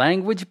a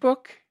language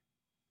book.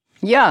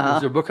 Yeah.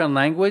 Was there a book on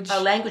language?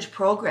 A language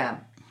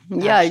program.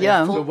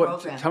 Yeah. Full So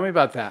program. Tell me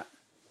about that.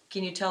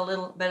 Can you tell a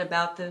little bit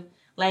about the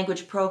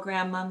language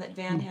program, Mom, that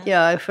Van had?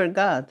 Yeah, I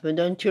forgot. But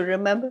don't you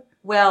remember?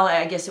 Well,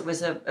 I guess it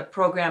was a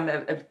program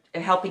of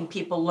helping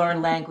people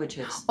learn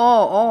languages.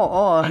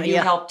 Oh, and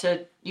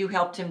you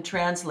helped him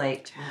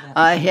translate.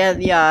 I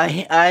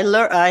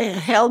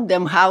helped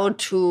them how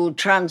to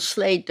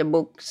translate the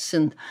books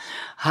and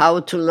how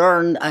to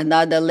learn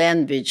another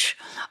language.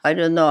 I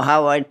don't know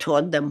how I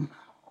taught them.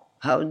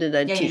 How did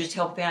I teach? Yeah, you just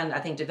helped Van, I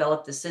think,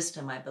 develop the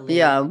system, I believe.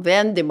 Yeah,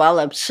 Van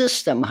developed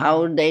system,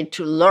 how they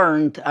to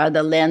learn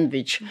other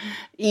language,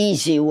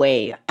 easy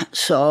way.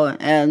 So,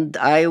 and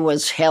I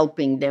was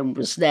helping them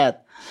with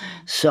that.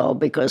 So,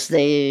 because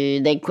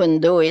they couldn't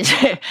do it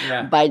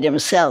by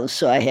themselves,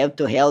 so I have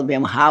to help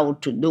them how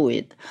to do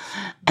it.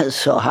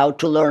 So, how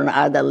to learn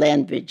other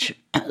language.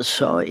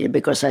 So,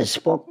 because I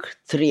spoke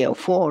 3 or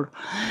 4,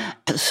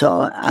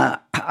 so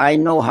I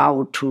know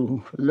how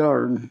to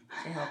learn.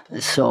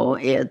 So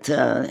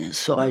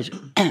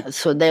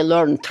so they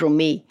learn through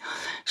me.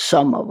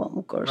 Some of them,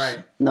 of course,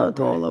 not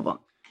all of them.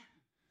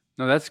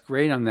 No, that's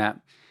great on that.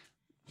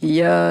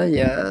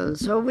 Yeah.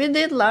 So we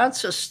did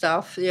lots of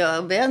stuff.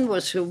 Yeah, Van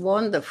was a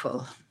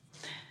wonderful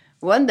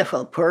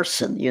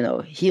person.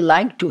 He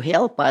liked to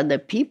help other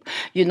people.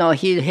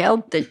 He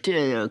helped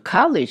the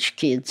college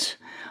kids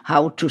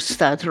how to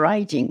start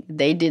writing.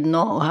 They didn't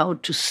know how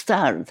to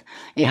start,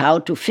 how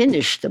to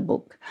finish the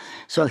book.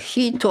 So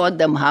he taught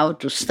them how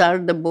to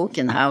start the book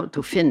and how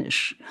to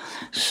finish.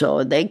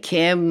 So they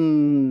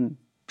came,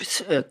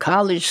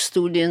 college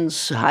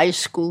students, high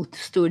school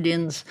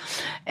students,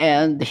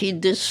 and he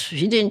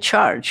didn't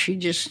charge. He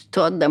just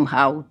taught them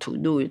how to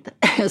do it.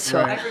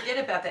 So I forget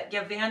about that.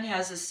 Yeah, Van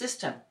has a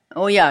system.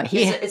 Oh yeah,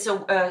 it's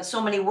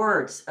so many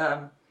words.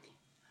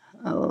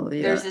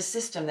 There's a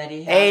system that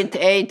he has.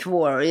 Eight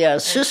word,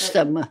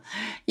 system.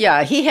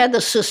 Yeah, he had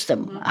a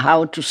system,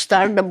 how to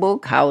start the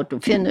book, how to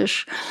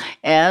finish,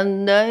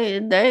 and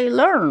they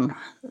learn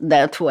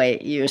that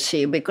way, you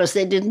see, because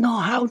they didn't know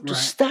how to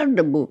start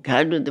the book,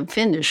 how to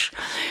finish.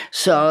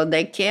 So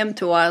they came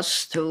to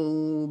us,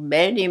 to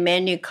many,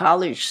 many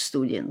college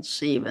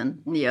students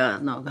even,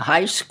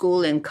 high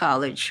school and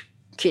college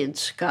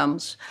kids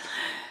comes,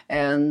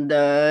 and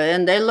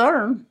they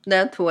learn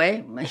that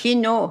way.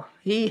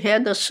 He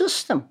had a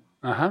system.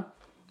 I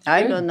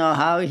don't know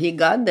how he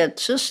got that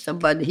system,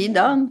 but he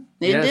did.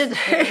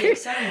 It's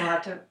exciting.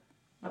 We'll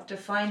have to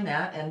find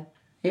that, and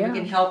we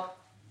can help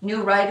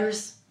new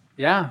writers.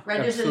 Yeah,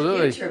 writers absolutely.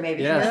 of the future,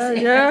 maybe.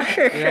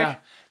 Yeah.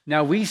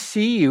 Now we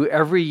see you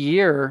every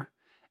year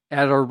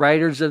at our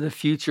Writers of the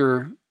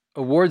Future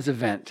Awards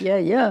event.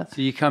 Yeah.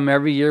 So you come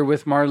every year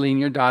with Marlene,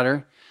 your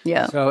daughter.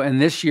 Yeah. So,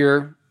 and this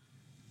year,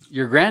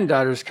 your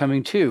granddaughter's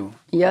coming too.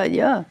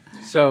 Yeah.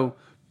 So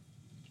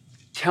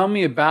tell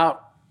me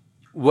about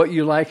what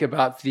you like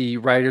about the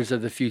Writers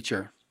of the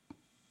Future.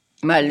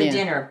 Marlene. The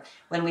dinner,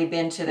 when we've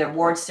been to the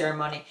award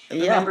ceremony.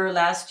 Remember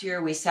last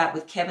year we sat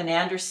with Kevin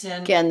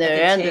Anderson at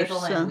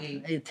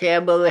the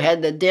table. We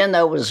had the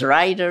dinner with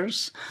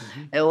writers.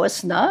 It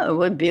was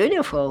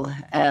beautiful.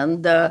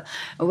 And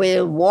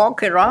we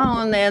walk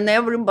around and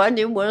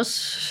everybody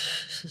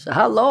was...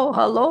 Hello.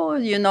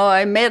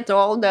 I met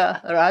all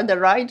the other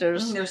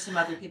writers. There's some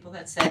other people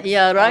that said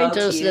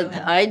writers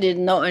that I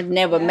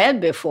never met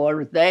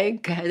before. They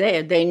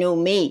knew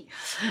me.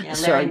 Yeah,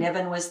 Larry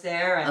Niven was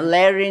there. And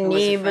Larry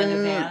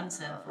Niven.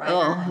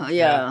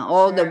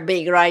 All the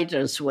big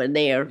writers were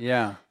there.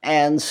 Yeah.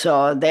 And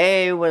so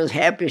they was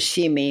happy to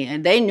see me.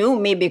 And they knew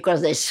me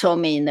because they saw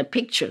me in the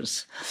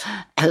pictures.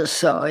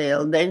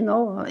 So they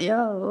know,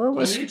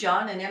 And you,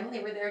 John, and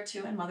Emily were there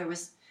too, and Mother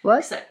was...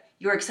 What?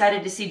 you were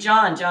excited to see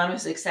John. John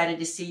was excited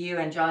to see you,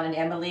 and John and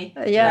Emily.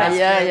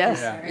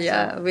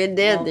 Yeah, we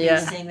did. We'll be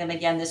seeing them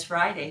again this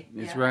Friday.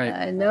 That's right.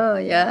 I know.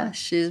 Yeah,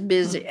 she's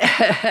busy.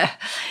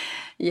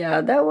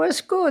 Yeah, that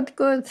was good.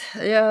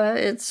 Yeah,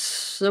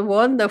 it's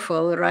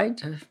wonderful,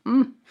 right?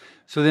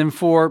 So then,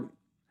 for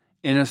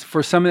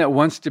someone that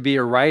wants to be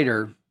a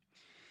writer,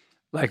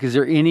 like, is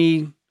there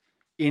any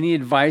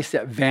advice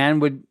that Van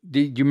would? Do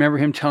you remember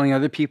him telling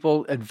other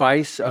people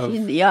advice of?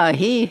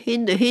 He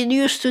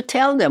used to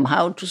tell them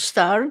how to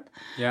start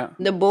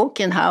the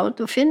book and how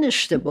to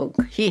finish the book.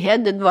 He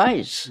had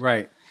advice.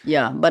 Right.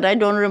 Yeah, but I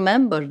don't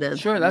remember that.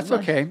 Sure, that's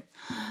okay.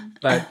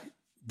 But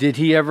did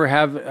he ever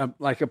have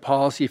a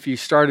policy? If you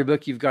start a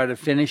book, you've got to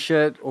finish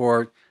it,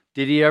 or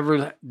did he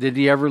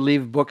ever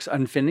leave books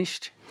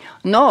unfinished?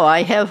 No,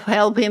 I have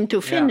helped him to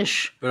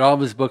finish. But all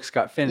of his books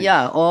got finished.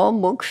 Yeah, all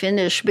book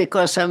finished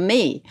because of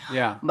me.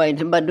 Yeah.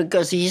 But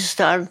because he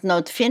started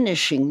not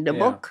finishing the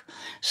book.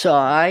 So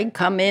I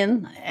come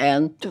in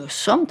and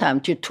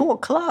sometimes to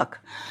 2:00.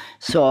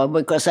 So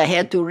because I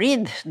had to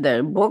read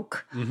the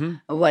book,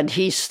 what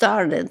he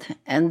started,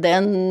 and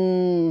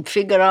then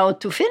figure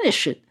out to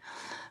finish it.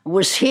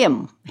 Was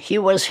him. He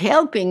was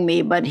helping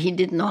me, but he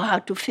didn't know how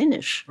to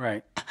finish.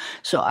 Right.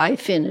 So I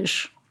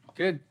finished.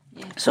 Good.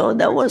 So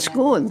that was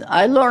good.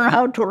 I learned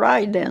how to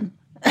write then.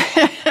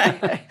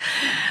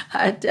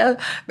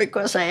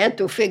 Because I had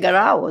to figure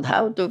out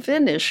how to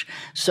finish.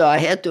 So I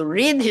had to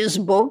read his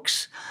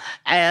books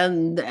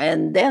and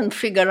then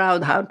figure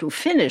out how to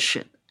finish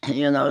it.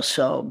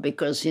 So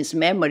because his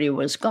memory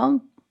was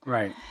gone.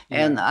 Right.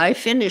 And I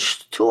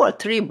finished 2 or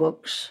 3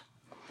 books.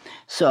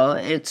 So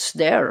it's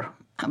there,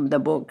 the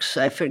books.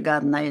 I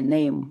forgot my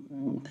name.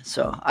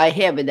 So I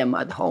have them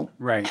at home.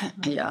 Right.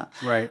 Yeah.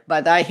 Right.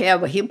 But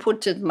he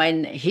put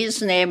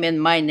his name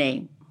and my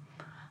name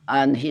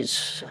on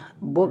his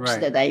books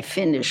that I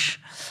finish,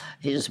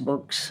 his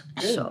books.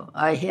 Good. So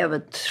I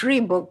have 3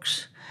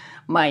 books,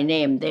 my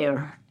name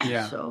there.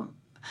 Yeah. So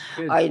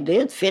good. I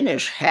did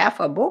finish half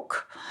a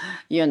book,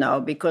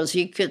 because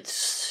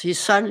he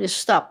suddenly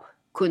stopped,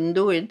 couldn't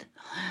do it.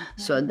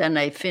 So then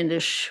I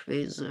finished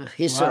his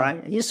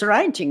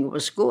writing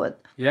was good.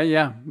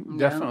 Yeah,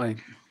 definitely.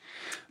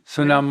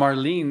 So now,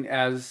 Marlene,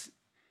 as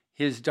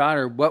his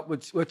daughter,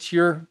 what's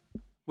your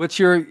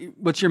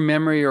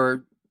memory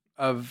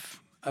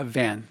of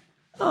Van?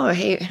 Oh,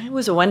 he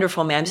was a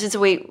wonderful man. Since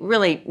we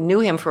really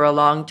knew him for a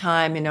long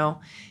time,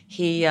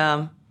 he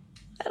I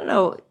don't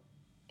know,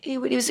 he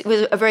was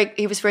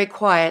very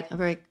quiet,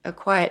 a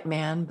quiet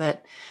man,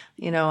 but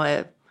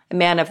a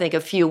man of, I think,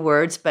 a few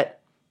words, but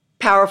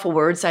powerful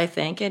words, I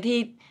think. And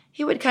he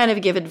would kind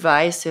of give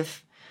advice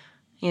if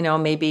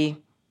maybe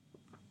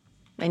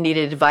I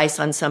needed advice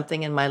on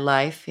something in my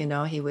life. He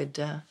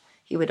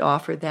would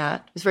offer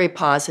that. He was a very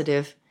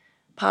positive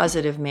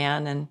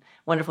man, and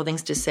wonderful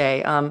things to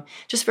say.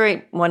 Just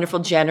very wonderful,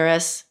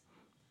 generous.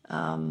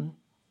 I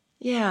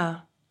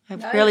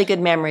have really good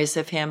memories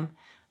of him.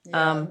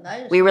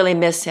 Nice. We really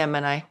miss him,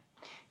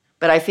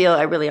 but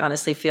I really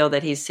honestly feel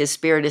that his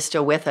spirit is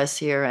still with us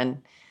here,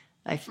 and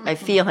I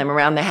feel him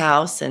around the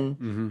house,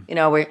 and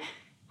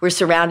we're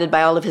surrounded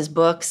by all of his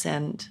books,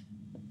 and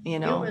he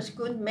was a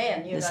good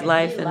man. His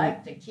life, he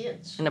liked the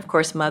kids, and of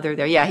course, mother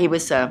there. Yeah, he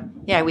was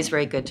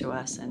very good to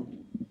us, and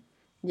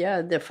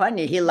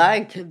he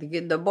liked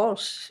the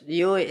boss,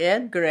 you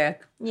and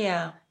Greg.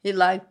 Yeah, he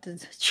liked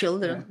the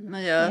children.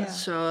 Yeah.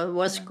 So it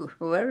was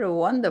very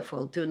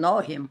wonderful to know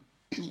him.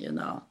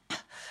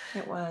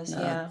 It was.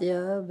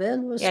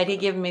 Ben was. Yeah, he'd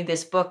given me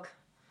this book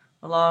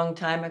a long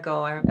time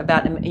ago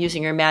about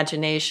using your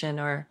imagination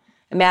or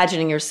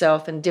imagining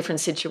yourself in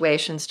different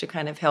situations to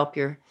kind of help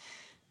your,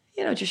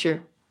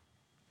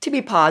 to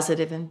be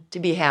positive and to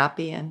be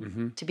happy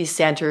and to be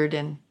centered.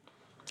 And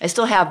I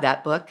still have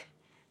that book.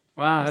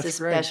 Wow, that's it's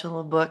a great.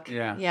 Special book.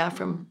 Yeah,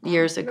 from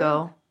years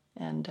ago.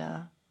 And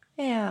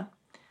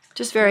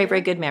just very,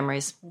 very good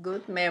memories.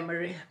 Good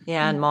memory.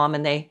 Yeah, and Mom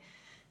and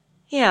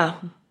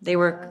they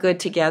were good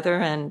together,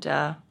 and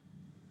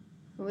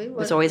it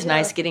was always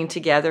nice getting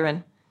together.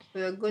 And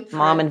we were good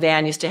Mom and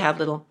Van used to have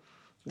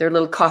their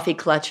little coffee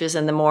clutches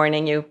in the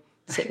morning. You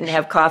sit and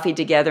have coffee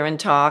together and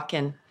talk,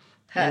 and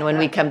when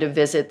we come to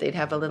visit, they'd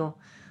have a little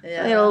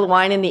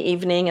wine in the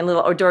evening and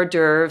little hors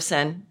d'oeuvres,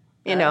 and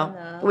it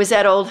was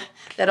that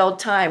old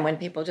time when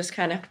people just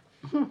kind of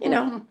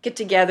get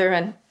together,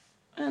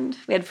 and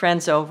we had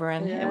friends over,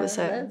 and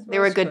they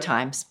were good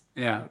times.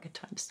 Yeah, good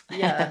times.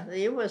 Yeah,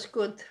 he was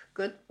good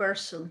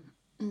person.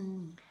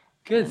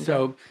 Good.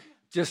 So,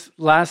 just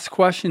last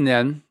question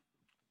then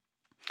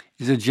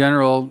is a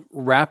general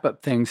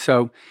wrap-up thing.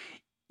 So,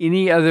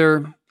 any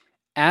other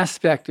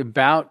aspect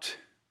about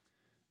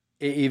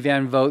A.E.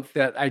 Van Vogt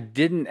that I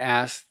didn't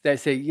ask that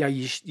say,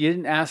 you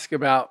didn't ask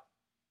about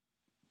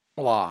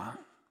blah?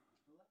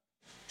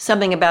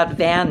 Something about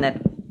Van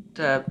that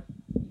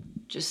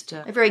just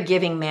a very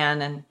giving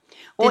man, and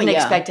didn't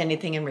expect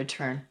anything in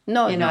return.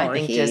 No, I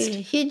think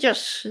he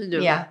just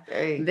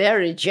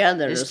very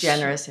generous. Just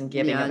generous and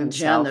giving of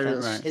himself.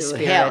 Generous and his to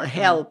spirit.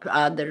 help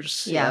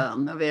others. Yeah,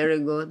 very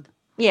good.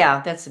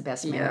 Yeah, that's the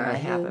best memory I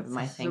have of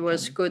my He thinking.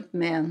 was good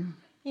man.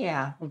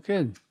 Yeah. Well,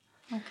 good.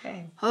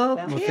 Okay.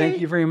 Okay. Well, thank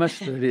you very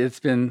much, Lydia. It's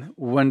been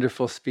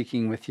wonderful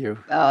speaking with you.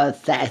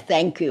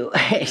 Thank you.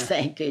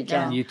 Thank you,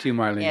 John. You too,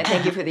 Marlene. Yeah,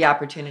 thank you for the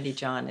opportunity,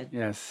 John.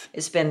 Yes.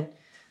 It's been,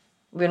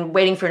 we've been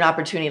waiting for an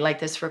opportunity like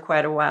this for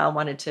quite a while.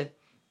 Wanted to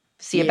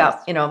see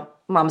about,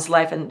 Mom's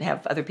life and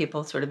have other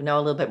people sort of know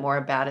a little bit more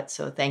about it.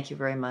 So thank you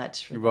very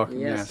much. You're welcome.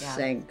 Yes, Yes.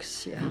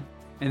 thanks. Yeah.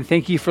 And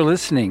thank you for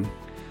listening.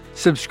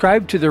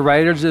 Subscribe to the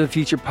Writers of the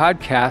Future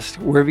podcast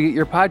wherever you get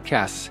your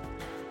podcasts.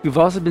 We've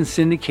also been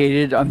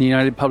syndicated on the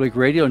United Public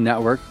Radio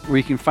Network, where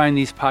you can find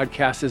these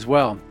podcasts as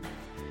well.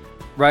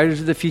 Writers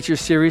of the Future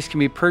series can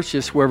be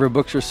purchased wherever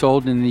books are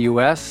sold in the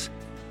U.S.,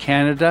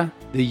 Canada,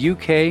 the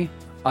UK,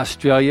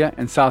 Australia,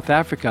 and South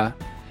Africa,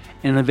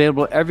 and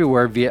available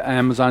everywhere via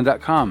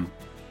Amazon.com.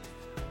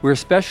 We're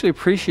especially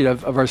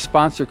appreciative of our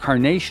sponsor,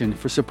 Carnation,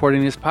 for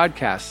supporting this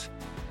podcast.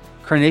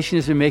 Carnation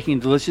has been making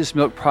delicious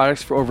milk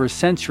products for over a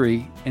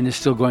century and is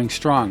still going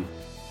strong.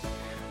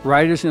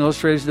 Writers and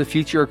Illustrators of the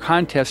Future are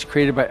contests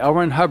created by L.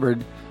 Ron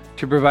Hubbard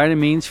to provide a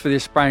means for the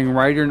aspiring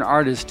writer and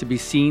artist to be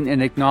seen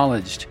and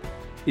acknowledged.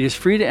 It is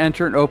free to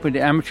enter and open to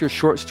amateur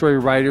short story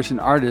writers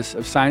and artists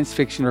of science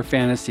fiction or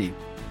fantasy.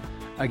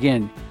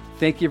 Again,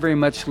 thank you very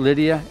much,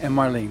 Lydia and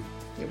Marlene.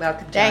 You're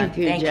welcome, John. Thank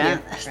you, John. You very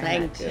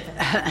Thank much.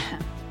 you.